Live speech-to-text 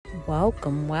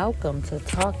Welcome to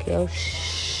Talk Your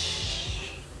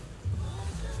Shh.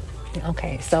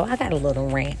 Okay, so I got a little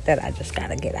rant that I just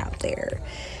gotta get out there.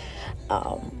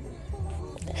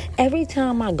 Every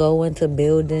time I go into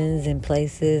buildings and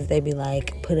places, they be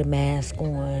like, put a mask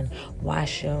on,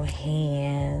 wash your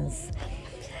hands,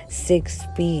 6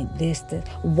 feet distance.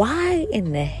 Why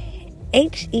in the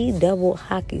HE double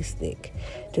hockey stick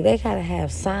do they gotta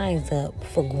have signs up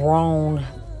for grown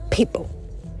people?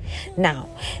 Now,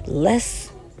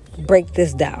 let's break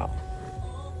this down.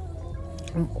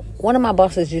 One of my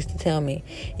bosses used to tell me,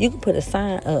 you can put a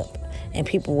sign up and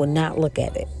people will not look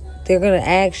at it. They're going to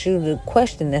ask you the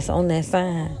question that's on that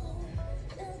sign.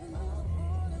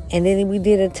 And then we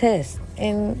did a test,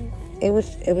 and it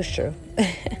was true.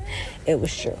 It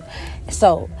was true.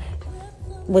 So,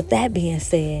 with that being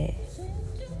said,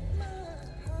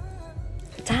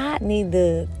 Todd need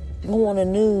to go on the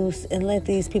news and let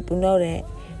these people know that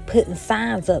putting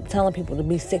signs up telling people to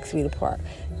be 6 feet apart,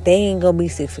 they ain't gonna be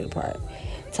 6 feet apart.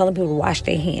 Telling people to wash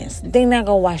their hands, they not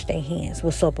gonna wash their hands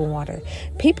with soap and water.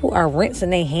 People are rinsing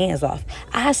their hands off.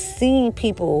 I seen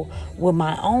people with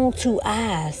my own 2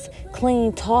 eyes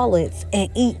clean toilets and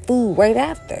eat food right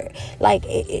after. Like,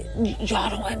 y'all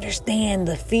don't understand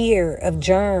the fear of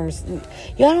germs.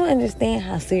 Y'all don't understand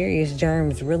how serious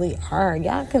germs really are.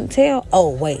 Y'all can tell, oh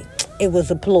wait, it was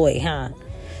a ploy, huh?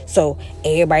 So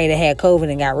everybody that had COVID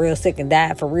and got real sick and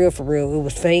died for real, it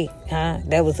was fake, huh?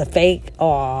 That was a fake.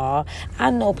 Aw, I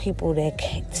know people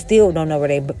that still don't know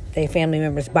where their family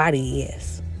member's body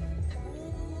is.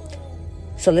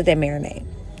 So let that marinate.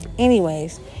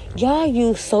 Anyways, y'all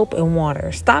use soap and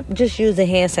water. Stop just using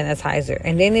hand sanitizer.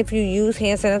 And then if you use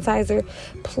hand sanitizer,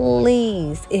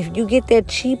 please, if you get that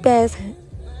cheap hand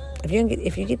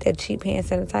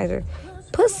sanitizer,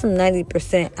 put some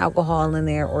 90% alcohol in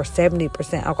there or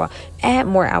 70% alcohol. Add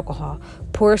more alcohol.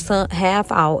 Pour some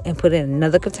half out and put it in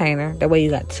another container. That way you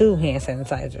got 2 hand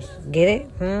sanitizers. Get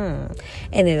it? And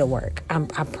it'll work.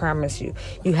 I promise you.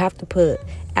 You have to put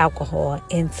alcohol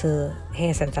into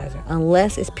hand sanitizer.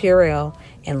 Unless it's Purell,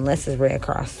 unless it's Red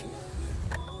Cross.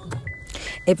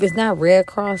 If it's not Red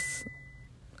Cross,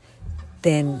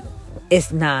 then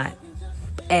it's not.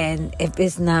 And if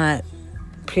it's not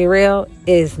Purell,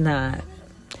 it's not.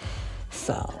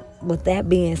 So, with that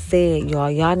being said,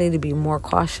 y'all need to be more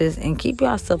cautious and keep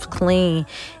yourselves clean.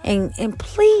 And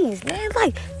please, man,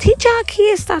 like, teach y'all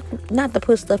kids not to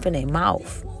put stuff in their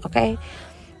mouth, okay?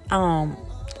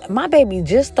 My baby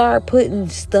just started putting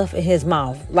stuff in his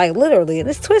mouth, like, literally, and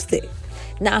it's twisted.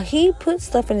 Now, he put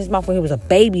stuff in his mouth when he was a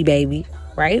baby,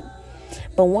 right?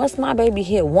 But once my baby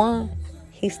hit 1,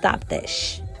 he stopped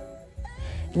that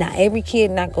Now, every kid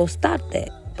not gonna stop that.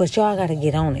 But y'all got to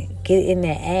get on it. Get it in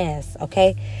their ass,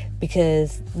 okay?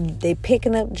 Because they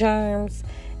picking up germs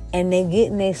and they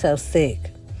getting themselves sick.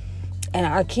 And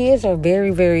our kids are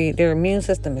very, their immune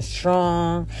system is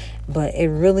strong, but it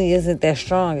really isn't that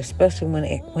strong, especially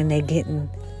when they getting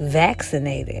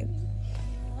vaccinated.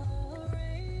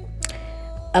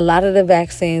 A lot of the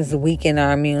vaccines weaken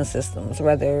our immune systems,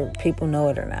 whether people know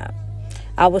it or not.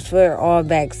 I was for all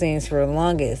vaccines for the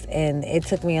longest, and it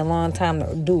took me a long time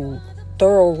to do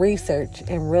thorough research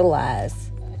and realize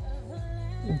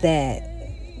that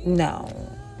no,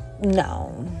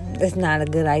 it's not a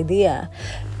good idea.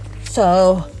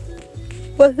 So,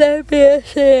 with that being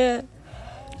said,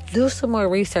 do some more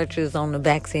researches on the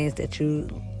vaccines that you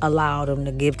allow them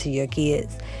to give to your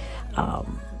kids.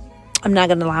 I'm not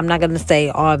gonna lie, I'm not gonna say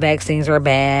all vaccines are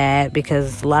bad,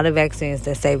 because a lot of vaccines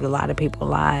that saved a lot of people's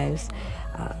lives.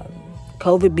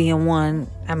 COVID being one.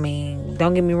 I mean,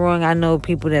 don't get me wrong, I know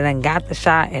people that done got the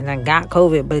shot and done got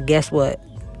COVID, but guess what?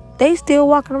 They still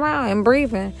walking around and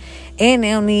breathing, and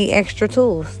they don't need extra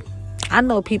tools. I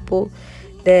know people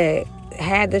that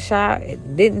had the shot,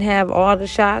 didn't have all the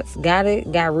shots, got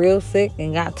real sick,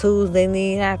 and got tools they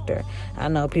need after. I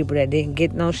know people that didn't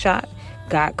get no shot,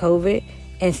 got COVID,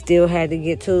 and still had to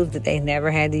get tools that they never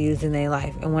had to use in their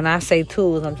life. And when I say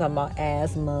tools, I'm talking about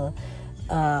asthma,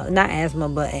 not asthma,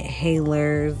 but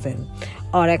inhalers and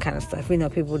all that kind of stuff. You know,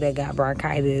 people that got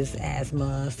bronchitis,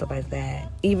 asthma, stuff like that.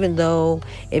 Even though,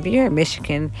 if you're in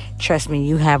Michigan, trust me,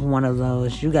 you have one of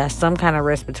those. You got some kind of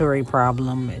respiratory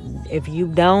problem. If you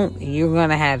don't, you're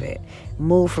going to have it.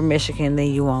 Move from Michigan, then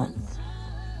you won't.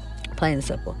 Plain and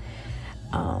simple.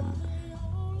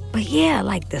 But yeah,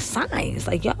 like the signs,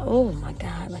 like, y'all, oh my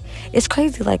God. Like, it's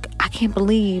crazy. Like, I can't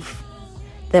believe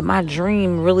that my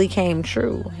dream really came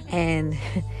true. And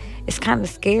it's kind of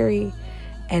scary.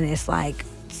 And it's like,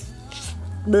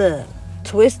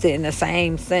 twisted in the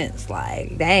same sense.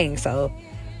 Like, dang. So,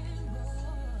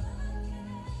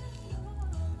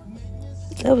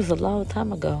 It was a long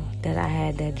time ago that I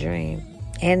had that dream.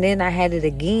 And then I had it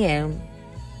again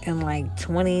in like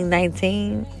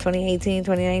 2018,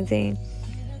 2019,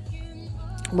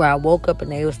 where I woke up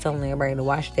and they was telling everybody to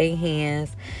wash their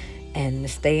hands and to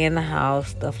stay in the house,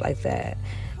 stuff like that.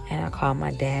 And I called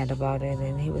my dad about it,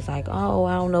 and he was like, oh,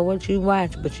 I don't know what you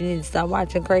watch, but you need to stop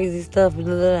watching crazy stuff. Blah,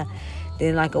 blah, blah.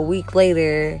 Then like a week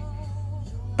later,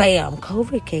 bam,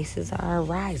 COVID cases are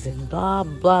rising, blah,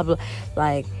 blah, blah.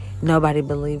 Like, nobody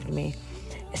believed me.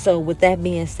 So with that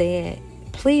being said,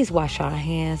 please wash your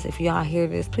hands. If y'all hear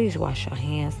this, please wash your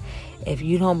hands. If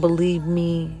you don't believe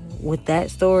me with that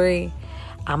story,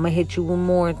 I'm going to hit you with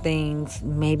more things.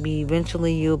 Maybe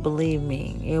eventually you'll believe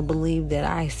me. You'll believe that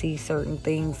I see certain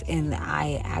things and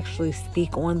I actually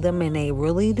speak on them and they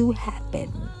really do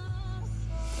happen.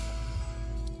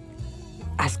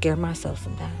 I scare myself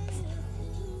sometimes.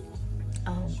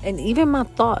 And even my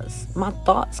thoughts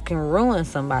can ruin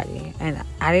somebody. And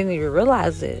I didn't even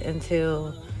realize it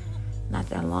until not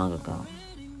that long ago.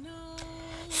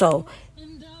 So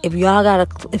if y'all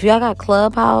got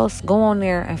Clubhouse, go on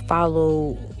there and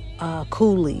follow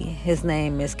Cooley. His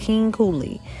name is King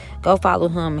Cooley. Go follow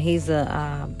him. He's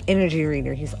a energy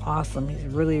reader. He's awesome. He's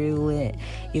really, really lit.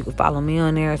 You can follow me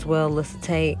on there as well, Lissa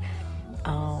Tate.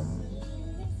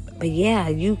 But yeah,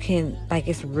 you can, like,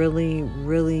 it's really,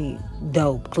 really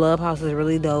dope. Clubhouse is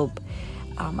really dope.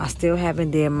 I still haven't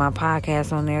did my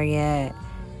podcast on there yet.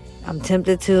 I'm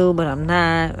tempted to, but I'm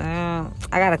not. I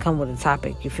gotta come with a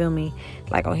topic, you feel me?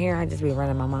 Like on here, I just be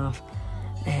running my mouth.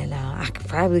 And I could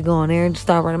probably go on there and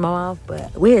start running my mouth,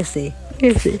 but we'll see.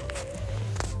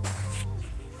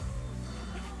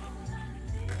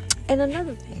 And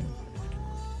another thing,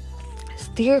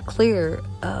 steer clear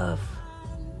of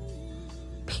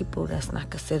people that's not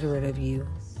considerate of you,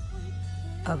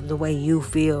 of the way you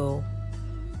feel.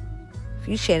 If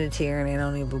you shed a tear and they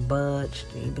don't even budge,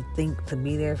 they even think to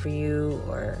be there for you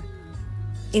or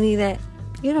any of that,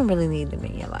 you don't really need them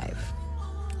in your life.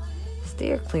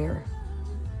 Steer clear.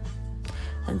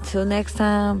 Until next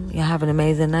time, y'all have an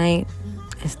amazing night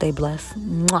and stay blessed.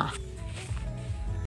 Mwah.